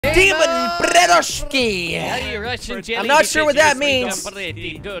Demon Bredoshki. I'm not sure what that means, but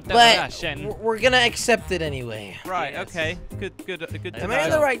we're gonna accept it anyway. Right, okay. Good. Am I in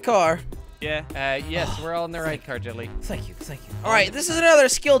the right car? Yeah. Yes, we're all in the right car, Jelly. Thank you. All right, this is another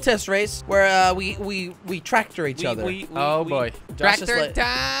skill test race where we tractor each other. Oh boy. Josh is Tractor like,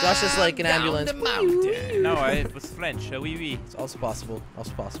 Josh is like an ambulance. the mountain. No, it was French. Oui. It's also possible.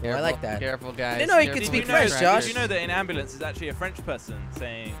 Careful, I like that. Careful, guys. I didn't know you could Careful. speak Did you know French, Josh. Did you know that in ambulance is actually a French person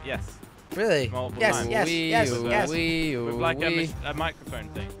saying yes? Really? Multiple Yes, times. yes. With like a microphone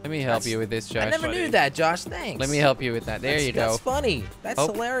thing. Let me help you with this, Josh. I never knew that, Josh. Thanks. Let me help you with that. There you go. That's funny. That's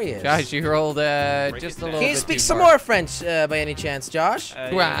hilarious. Josh, you rolled just a little bit Can you speak too some far. more French by any chance, Josh?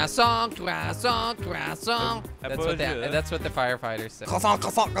 Croissant. That's what the firefighters say. Croissant.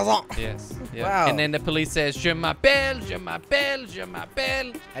 Yes. Yeah. Wow. And then the police says, je m'appelle.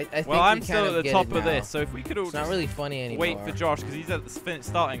 I think Well, I'm we still kind at the get top it of now. this, so if we could all It's not just really funny anymore. wait for Josh because he's at the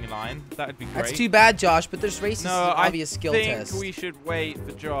starting line, that'd be great. That's too bad, Josh, but there's races No, an obvious skill I test. think we should wait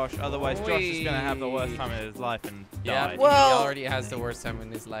for Josh, otherwise Josh is going to have the worst time of his life and die. Well- he already has the worst time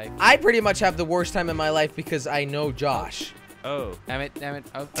in his life. I pretty much have the worst time in my life because I know Josh. Oh. Damn it.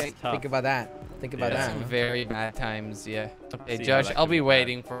 Okay. Tough. Think about that. Think about That's that. some very bad times, yeah. Okay, See how Josh, that I'll could be be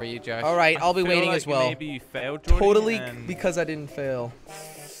waiting for you, Josh. All right, I'll be feel waiting like as well. Maybe you failed, Jordy, Totally and because I didn't fail.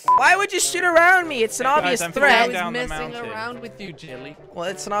 Why would you shoot around me? It's an Hey, guys, obvious I'm I threat. falling was down the messing mountain. around with you, Jelly. Well,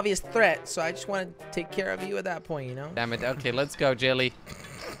 it's an obvious threat, so I just want to take care of you at that point, you know? Damn it. Okay, let's go, Jelly.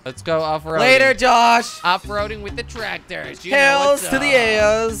 Let's go off-roading. Later, Josh. Off-roading with the tractors. You know Hells what's to the up.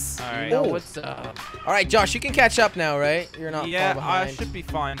 airs. All You right. know what's up. All right, Josh, you can catch up now, right? You're not Yeah, far I behind. should be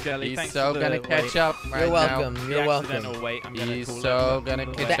fine, Jelly. He's Thanks so for gonna the catch wait. up right You're welcome. now. You're The welcome. accidental wait. I'm gonna He's call so it. gonna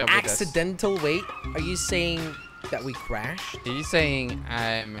The catch The up with us. accidental wait? Are you saying that we crashed? Are you saying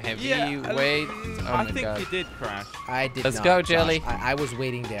I'm heavyweight? Oh I my think god. you did crash. I did Let's not, go, Josh. Jelly. I was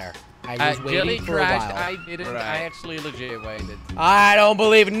waiting there. I was Jelly waiting for crashed. a while. I didn't. Right. I actually legit waited. I don't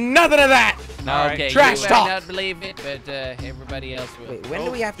believe nothing of that. No, All right. okay. Trash you talk. might not believe it, but everybody else will. Wait, when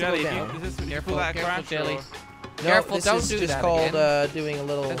do we have to Jelly, go down? Is this Careful, pull that careful, crash, Jelly. or- No, Careful, this don't is do just that called again. doing a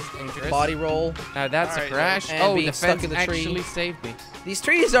little That's dangerous. body roll. Now that's All a right, crash. and Oh, being the stuck fence in the tree. actually saved me. These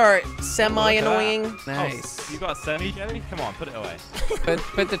trees are semi-annoying. Nice. You got a semi, Jelly? Come on, put it away.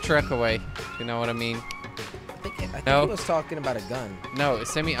 Put the truck away. You know what I mean? I think No. he was talking about a gun. No,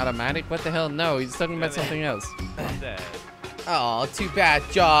 semi-automatic. What the hell? No, he's talking about something else. Dead. Oh, too bad,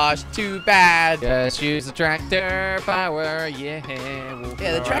 Josh. Too bad. Just use the tractor power. Yeah.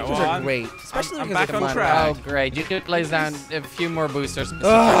 Yeah, the tractors well, are great, especially I'm because back of on the track. Oh, great. You could place down a few more boosters. This is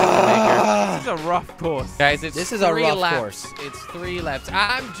a rough course. Guys, it's This is a 3 rough laps. course. It's 3 laps.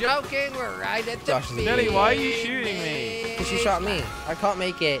 I'm joking. We're right at the Josh is a Jelly, why are you shooting me? Because you shot me. I can't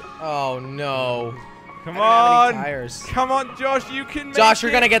make it. Oh, no. Come I don't have any on. tires. Come on, Josh, you can make Josh, you're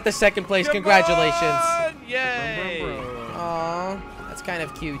it. going to get the second place. Come Congratulations. on. Yay. Aw, that's kind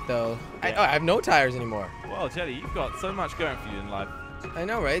of cute, though. Yeah. I have no tires anymore. Well, Jelly, you've got so much going for you in life. I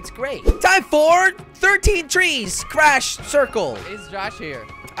know, right? It's great. Time for 13 trees. Crash circle. Is Josh here?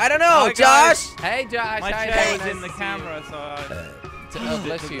 I don't know, Hi, Josh. guys. Hey, Josh. My Hi, chair nice was to in the see camera, so I... you. Oh,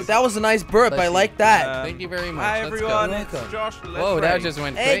 bless you. That was a nice burp. Bless I you. like that. Thank you very much. Hi, Let's everyone. go. It's Welcome. Josh. Let's Whoa, that race. just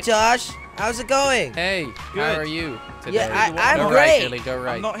went Hey, quick. Josh. How's it going? Hey, Good. how are you today? Yeah, I'm go great. Right, Jelly, go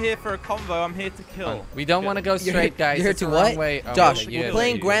right. I'm not here for a convo. I'm here to kill. We don't want to go straight, guys. You're here It's to the wrong what? way. Oh, Josh, wait, we're yeah,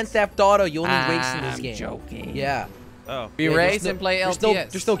 playing yeah, Grand Theft Auto. You only race in this I'm game. joking. Yeah. Oh. We Yeah, race there's and play there's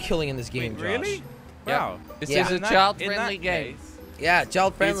LTS. there's no killing in this game, Wait, really? Josh. Yep. Wow. This Yeah. is a In that child-friendly game. case, Yeah,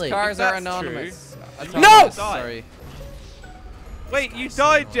 child friendly. These cars If are that's anonymous. true, No! Autonomous, Sorry. Wait, you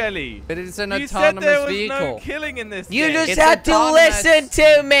died, Jelly. But it's an You said there autonomous was vehicle. no killing in this You game. just It's had to autonomous. listen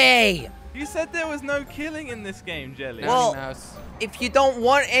to me. You said there was no killing in this game, Jelly. Well, Mouse. If you don't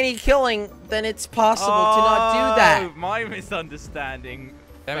want any killing, then it's possible to not do that. My misunderstanding.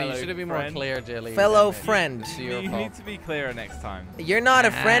 I mean, you fellow should have been more friend. clear, Jelly. Fellow Damn it. friend. It's You your fault. need to be clearer next time. You're not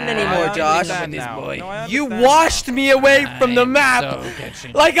a friend Ah, anymore, I Josh. understand This now. boy. No, I You understand washed me away from the I'm map so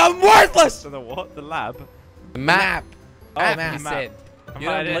catching. like I'm worthless. So the what? The lab? The map. Oh, Map, map. he said. I'm You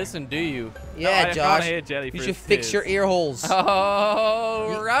right don't here. listen, do you? Yeah, I can't Josh. hear Jelly You for should his fix your tears. ear holes.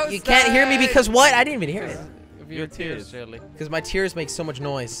 Oh, You can't hear me because what? I didn't even hear it. Of your tears, Jelly. Because my tears make so much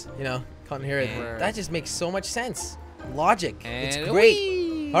noise. You know, can't hear it. Yeah. That just makes so much sense. Logic. It's And great.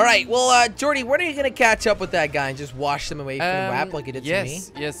 whee! All right, well, Jordy, when are you gonna catch up with that guy and just wash them away from the map like you did to me?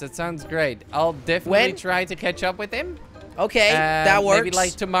 Yes, that sounds great. I'll definitely When? try to catch up with him. Okay, that works. Maybe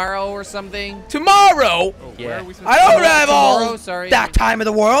like tomorrow or something. tomorrow. Oh, Yeah. where are we supposed I to don't go? have Tomorrow, all sorry. that time of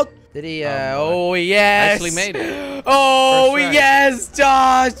the world. Did he? Oh, Oh yes. Actually made it. Oh First try. yes,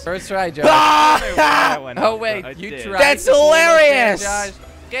 Josh. First try, Josh. I don't know where I Ah! went Oh off, wait, but I you did. tried. That's to pull us there, hilarious. Josh.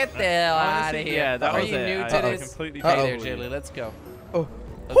 Get the hell out of here. Yeah, that Are was you it. new I to was this? completely Hey new. there, Jelly. Let's go. Oh.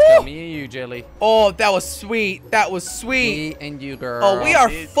 Let's go. Me and you, Jelly. Oh, that was sweet. That was sweet. Me and you, girl. Oh, we are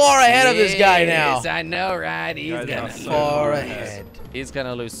far ahead of this guy now. Yes, I know, right? He's gonna Far ahead. He's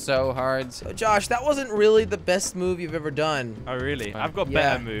gonna lose so hard. So, Josh, that wasn't really the best move you've ever done. Oh, really? I've got Yeah.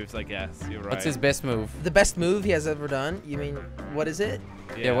 better moves, I guess. You're right. What's his best move? The best move he has ever done? You mean, what is it?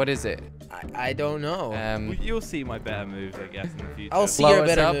 Yeah, what is it? I don't know. Well, you'll see my better moves, I guess, in the future. I'll see Blow your us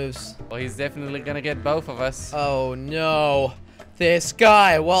better up. moves. Well, he's definitely gonna get both of us. Oh, no. This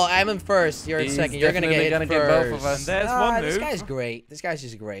guy. Well, I'm in first. You're in He's second. You're gonna get definitely hit gonna first. get both of us. And there's one This move. guy's great. This guy's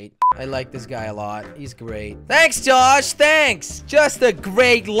just great. I like this guy a lot. He's great. Thanks, Josh. Thanks. Just a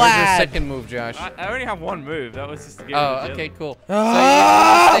great Where's your lad. second move, Josh? I only have one move. That was just to give Oh, it a okay, cool.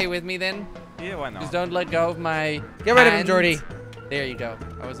 Ah! So you stay with me then? Yeah, why not? Just don't let go of my Get rid of him, hand. Jordy. There you go.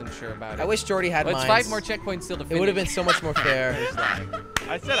 I wasn't sure about it. I wish Jordy had Well, it's mines. 5 more checkpoints till the It finish. would have been so much more fair.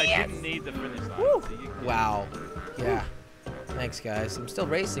 I said I didn't need the finish line. So you can- Wow. Yeah. Thanks, guys. I'm still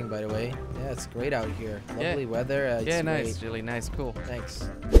racing, by the way. Yeah, it's great out here. Lovely weather. It's Yeah, nice. great. Really nice. Cool. Thanks.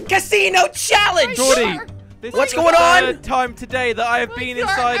 Casino challenge! Jordy, this What's is the going on? third time today that I have been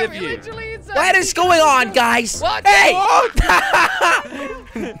inside of you. What is going on, guys? What? Hey!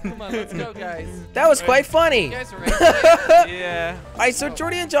 Come on, let's go, guys. That was quite funny. You guys are racing. Yeah. Alright, so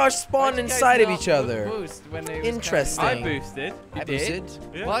Jordy and Josh spawned Why'd you guys inside of not each other. boost when they was Interesting. I coming? boosted. I did?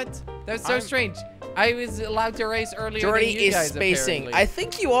 boosted. Yeah. What? That's so I'm- strange. I was allowed to race earlier Jordy than you is guys, spacing. apparently. I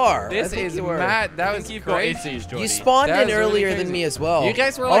think you are. I This think is you were. mad. That I was think you've got crazy. issues, Jordy. You spawned That in was really earlier than crazy. me as well. You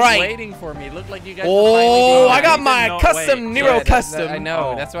guys were All like right. waiting for me. Looked like you guys were Oh, finally I got did my not custom wait. Nero Yeah, custom. I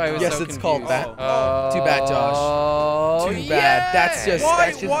know. Oh. That's why I was Yes, so it's called confused. that. Too bad, Josh. Oh, Too bad. That's yeah.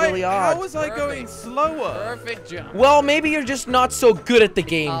 just really odd. How was I going slower? Perfect jump. Well, maybe you're just not so good at the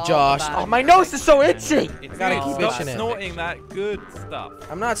game, all Josh. about Oh, my nose is so itchy. It's I gotta all keep about itching it. Snorting that good stuff.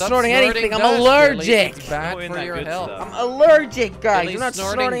 I'm not Stop snorting anything. I'm dust, allergic. Jelly. It's bad Snorting for that your good health. stuff. I'm allergic, guys. Jelly I'm not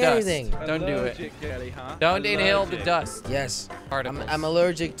snorting snorting dust. anything. Don't do it. Allergic, Jelly, huh? Don't inhale the Allergic. dust. Yes. Particles. I'm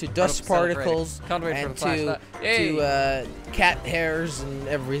allergic to dust particles Can't wait for and the flashlight. to cat hairs and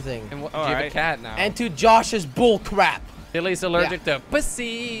everything. And what, All you have a right. cat now. And to Josh's bull crap. Billy's allergic to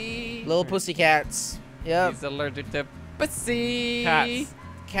pussy. Little pussy cats. Yep. He's allergic to pussy. Cats.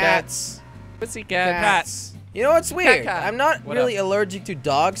 Cats. Pussy cat. Cats. You know what's weird? Cat. I'm not What really up? allergic to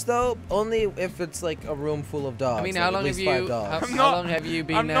dogs though. Only if it's like a room full of dogs. I mean, like how at long have least 5 you? dogs. How long have you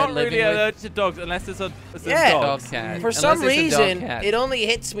been I'm not living really with allergic to dogs unless it's a Yeah. dog. dog cat? For some Unless it's a dog reason, cat. it only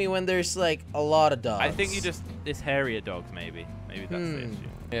hits me when there's like a lot of dogs. I think you just it's hairier dogs maybe. Maybe that's the issue.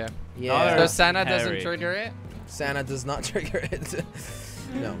 Yeah. Yeah. So Santa doesn't hairy. trigger it. Santa does not trigger it.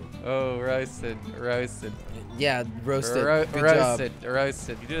 No. Oh, roasted, roasted, Yeah, roasted. Good job. roasted,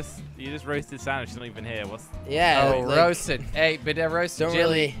 roasted. You just roasted Santa. She's not even here. What's Yeah. Oh, like, roasted. Hey, but I roasted Don't jelly.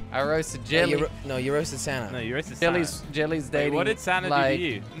 really- I roasted yeah, jelly. no, you roasted Santa. no? You roasted Santa. Jelly's Wait, dating. what did Santa like, do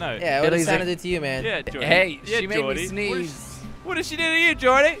to you? No. Yeah, what did Billy's Santa a- do to you, man? Yeah, Jordy. Hey, yeah, she made me Jordy. sneeze. What did she do to you,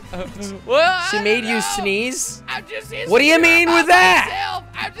 Jordy? Well, She made you sneeze? I'm just What do you mean with that? Myself.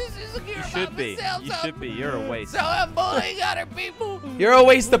 I'm just insecure You should be. You should be. You're a waste. So I'm bullying other people. You're a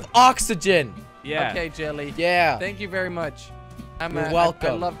waste of oxygen. Yeah. Okay, Jelly. Yeah. Thank you very much. You're welcome.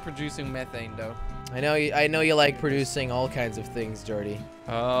 I love producing methane, though. I know you like producing all kinds of things, Jordy.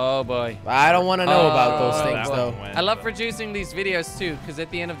 Oh boy. I don't want to know about those Oh, things that though. one went, I love but- producing these videos too, because at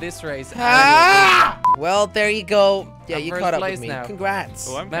the end of this race, Ah! Well, there you go. Yeah, I'm you first caught up place with me. now. Congrats.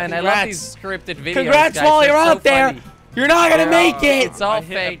 Oh, I'm man, I Congrats. love these scripted videos. Congrats guys. while They're you're so out there. funny. You're not gonna make it. It's all I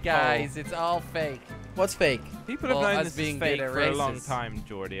hit a fake, pole. guys. It's all fake. What's fake? People have Well, known us this being is good fake at for a long races. time,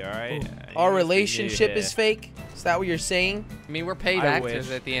 Jordy. All right. Our relationship is fake? Is that what you're saying? I mean, we're paid I actors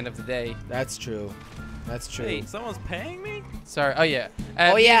wish. at the end of the day. That's true. That's true. Hey, someone's paying me? Sorry. Oh yeah.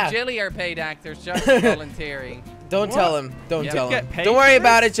 Oh, me yeah. and Jilly are paid actors. Josh is volunteering. Don't What? tell him. Don't Yeah. tell You him. get paid Don't worry for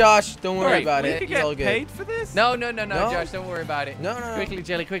about this? it, Josh. Don't worry Wait, about We it. could It's all get good. paid for this? No, No? Josh. Don't worry about it. No, no, no. Quickly,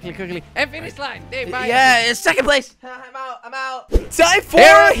 Jelly. Quickly. And finish line. Hey, bye. Yeah, it's second place. I'm out. Time for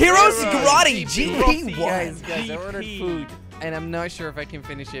Heroes Karate GP1. Guys, I ordered GP. food, and I'm not sure if I can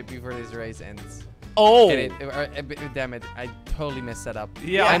finish it before this race ends. Oh. Get it? Damn it! I totally messed that up.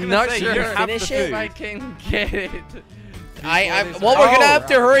 Yeah, I'm not say, sure you if have the finish it. if I food. can get it. Well, we're gonna have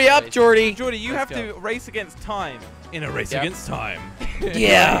to hurry up, Jordy. Jordy, you Let's have to race against time. In a race Yep. against time.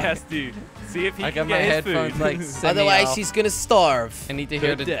 Yeah. He has to see if he I can got my get his headphones food. like Otherwise, semi-off. he's gonna starve. I need to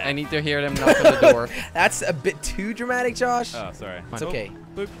hear Good I need to hear them knock on the door. That's a bit too dramatic, Josh. Oh, sorry. It's okay.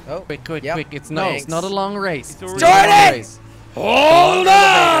 Boop. Oh, Quick! Yep. It's not Thanks. a long race. It's It's not a long Jordan! race. Hold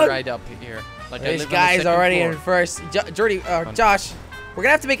Elevator on. right up here. Like I This live on the guy's second already floor. in first. Jordy, Josh, we're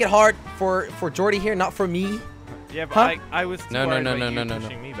gonna have to make it hard for Jordy here, not for me. Yeah, but Huh? I was No.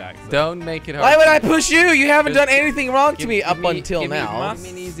 pushing me back. So. Don't make it hard. Why would I push you? You haven't Just done anything wrong to me give up me- until give me now. must-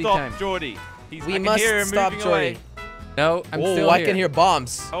 Give me an easy stop, time. Jordy. I We can must hear him stop moving away. Jordy. No, I'm Whoa, still I here. can hear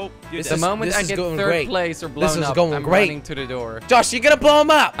bombs. Oh, you're This The is- moment I is get going third great. place or blown This is up, going I'm great. running to the door. Josh, you're gonna blow him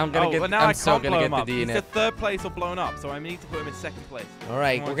up. I'm gonna get. well, now I I'm so can't blow gonna him get up. the He's DNF. the third place or blown up, so I need to put him in second place. All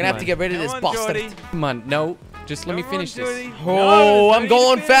right, Come on, we're gonna have to get rid of Come this on, bastard. Jordy. Come on, no. Just let me Come on, finish this. Jordy. Oh, No, I'm there's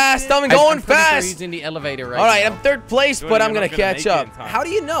going no fast. finish. I'm going I'm pretty sure fast. he's in the elevator right All right, now. I'm third place, Jordy, but I'm you're gonna not gonna catch make it up. in time. How do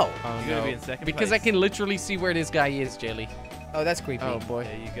you know? Oh, You're gonna no. be in second Because place. I can literally see where this guy is, Jelly. Oh, that's creepy. Oh boy.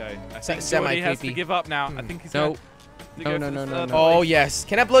 There you go. I Se- think Jordy has to semi-creepy. give up now. I think he's No. gonna No, go no, to no, the no, third Oh place. yes.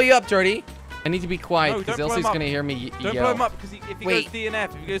 Can I blow you up, Jordy? I need to be quiet No, because don't blow else him he's up. gonna hear me Don't yell. blow him up because if he Wait. goes DNF,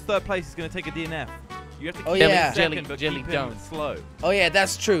 if he goes third place, he's gonna take a DNF. You have to keep Oh, him yeah. in second, Jelly, but Jelly, keep him don't. slow. Oh yeah,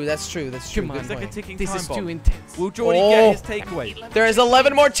 that's true. That's true. That's true. Come on. Good It's like a point. ticking This time is bomb. too intense. Will Jordy Oh. get his takeaway? There is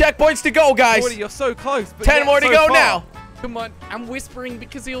 11 more checkpoints to go, guys. Jordy, you're so close. But 10 yet more to so go far. now. Come on, I'm whispering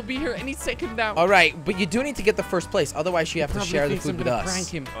because he'll be here any second now. All right, but you do need to get the first place. Otherwise, you have to Probably share the thinks I'm food with gonna us. prank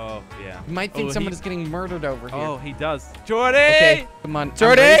him. Oh yeah. You might think Oh, someone he- is getting murdered over here. Oh, he does. Jordy. Okay. Come on,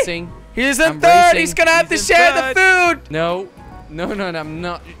 Jordy? I'm racing. He's in I'm third. racing. He's gonna have to He's in share third. the food. No, I'm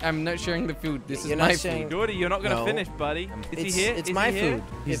not. I'm not sharing the food. This You're is not my sharing- food. Jordy, you're not gonna No. finish, buddy. Is It's, he here? it's Is my he here? food.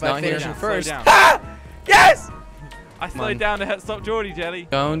 He's if I not here. finish him Slow first. down. Ha! Yes! I on. slowed down to help stop Jordy, Jelly.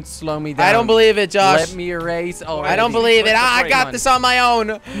 Don't slow me down. I don't believe it, Josh. Let me erase already. I don't believe it. What's the I break? got this on my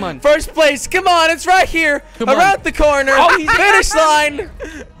own. Come on. First place. Come on. It's right here. Come on. Around the corner. Oh, he's Finish line.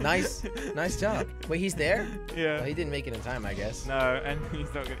 Nice. Nice job. Wait, he's there? Yeah. Well, he didn't make it in time, I guess. No, and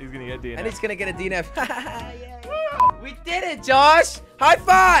he's not. He's gonna get DNF. And he's going to get a DNF. We did it, Josh. High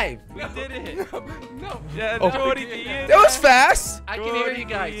five. We did it. No. Yeah, Oh. Jordy DNF. That was fast. I can hear you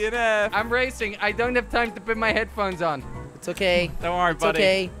guys. DNF. I'm racing. I don't have time to put my headphones on. It's okay. Don't worry, It's buddy.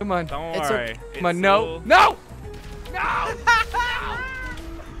 okay. Come on. Don't It's worry. Come on. It's No. all- No.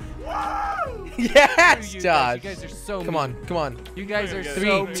 Yes, You Josh. guys are so Come mean. on. Come on. You guys are Three,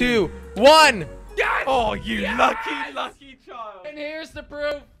 so 3, mean. 2, 1. Yes! Oh, you Yes! lucky child. And here's the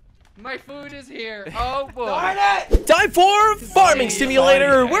proof. My food is here. Oh boy. Time for Farming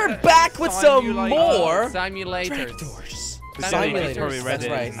Simulator. We're back with some Simulator. more Simulators. tractors. Simulators. Simulators. That's Read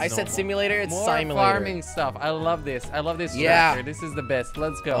it. right. I said simulator. It's More simulator. farming stuff. I love this. I love this Yeah. tractor. This is the best.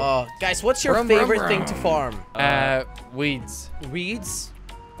 Let's go. Oh, guys, what's your Brum, brum, favorite brum. thing to farm? Weeds. Weeds?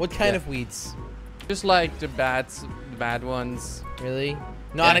 What kind Yeah. of weeds? Just like the bad ones. Really?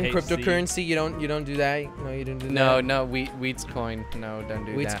 Not in HC. cryptocurrency. You don't do that. No, you don't do No, that. no, weeds coin. No, don't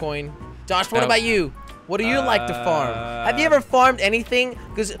do Weeds that. coin. Josh, what No. about you? What do you like to farm? Have you ever farmed anything?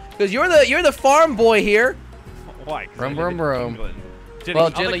 Because you're the farm boy here. Why? 'Cause Brum, I brum, live in brum. England. Well,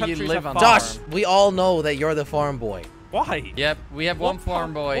 other Jelly, you countries live have on farms. Josh, we all know that you're the farm boy. Why? Yep, we have one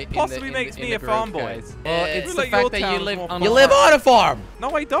farm boy. what possibly makes me a farm boy? Guys. I Well, feel it's the like your fact that you town's live more on You a live farm. on a farm.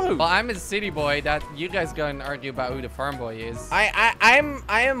 No, I don't. Well, I'm a city boy. That you guys go and argue about who the farm boy is. I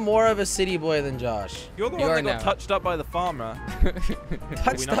am more of a city boy than Josh. You're the You one are that got now. touched up by the farmer.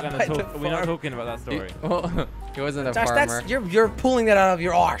 Touched We're not up gonna by the talk. We're not farm. talking about that story. Well, he wasn't a Josh, farmer. that's you're pulling that out of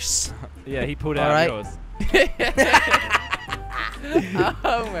your arse. Yeah, he pulled All out right. yours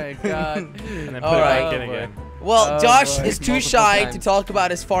Oh my god. and then put All it right. back in Oh, boy. again. Well, Oh, Josh boy. is too Multiple shy to times. talk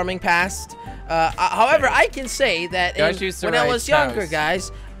about his farming past. However, I can say that Josh used to when I ride was younger, cows.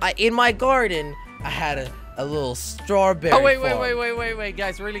 guys, in my garden, I had a little strawberry Oh wait, farm. wait,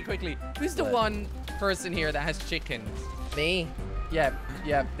 guys, really quickly. Who's the What? one person here that has chickens? Me? Yep,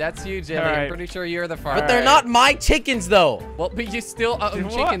 that's you, Jelly. All I'm right. pretty sure you're the farmer. But they're not my chickens, though. Well, but you still own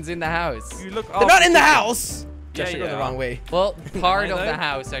What? chickens in the house. You look. They're not in the house. Yeah, Josh, you're going the yeah. wrong way. Well, part Are of they? the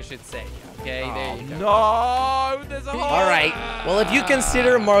house, I should say. Okay, there you go. No, there's a hole. All right. Well, if you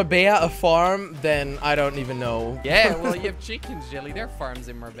consider Marbella a farm, then I don't even know. Yeah, well, you have chickens, Jelly. There are farms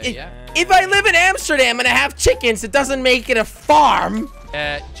in If, Marbella. if I live in Amsterdam and I have chickens, it doesn't make it a farm.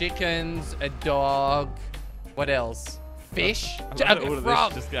 Chickens, a dog. What else? Fish. I love A that all of this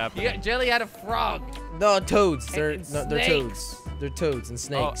frog. just happened. Yeah, Jelly had a frog. No, toads. They're And they're snakes. toads. They're toads and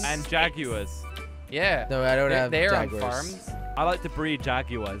Oh, snakes. and jaguars. Yeah. No, I don't have They're on jaguars. farms. I like to breed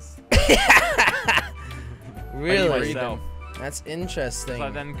jaguars. Really? Myself. That's So interesting. I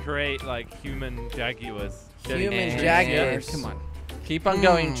then create like human jaguars. Human And- jaguars. Come on. Keep on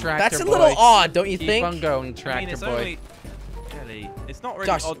going, tractor That's a boy. little odd, don't you Keep think? on going, I mean, tractor it's boy. only. Jelly, it's not really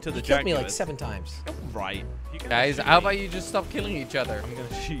Josh, odd to the you killed jaguars. me like 7 times. Right. You can Guys, shoot how me. about you just stop killing each other? I'm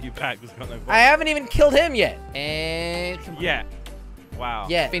gonna shoot you back. There's got no. I haven't even killed him yet. And come on. Yeah. Wow.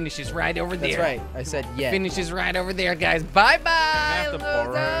 Yeah, Finishes right over that's there. right. I said yeah. Finishes right over there, guys. Bye-bye, have to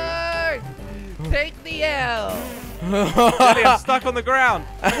borrow. loser. Take the L. Jelly, I'm stuck on the ground.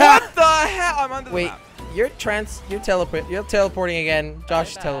 What the hell? I'm under Wait, the map. You're teleporting again.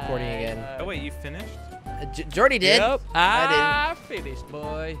 Josh is teleporting again. Oh wait, you finished? Jordy did. Yep. I didn't. Finished,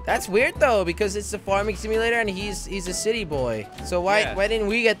 boy. That's weird though, because it's a farming simulator and he's a city boy. So why didn't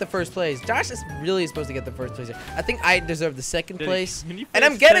we get the first place? Josh is really supposed to get the first place. I think I deserve the second place, and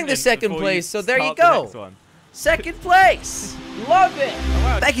I'm getting the second place. So there you go. Second place. Love it. Oh,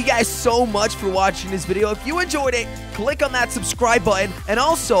 wow. Thank you guys so much for watching this video. If you enjoyed it, click on that subscribe button, and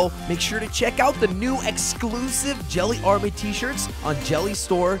also make sure to check out the new exclusive Jelly Army t-shirts on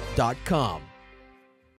jellystore.com.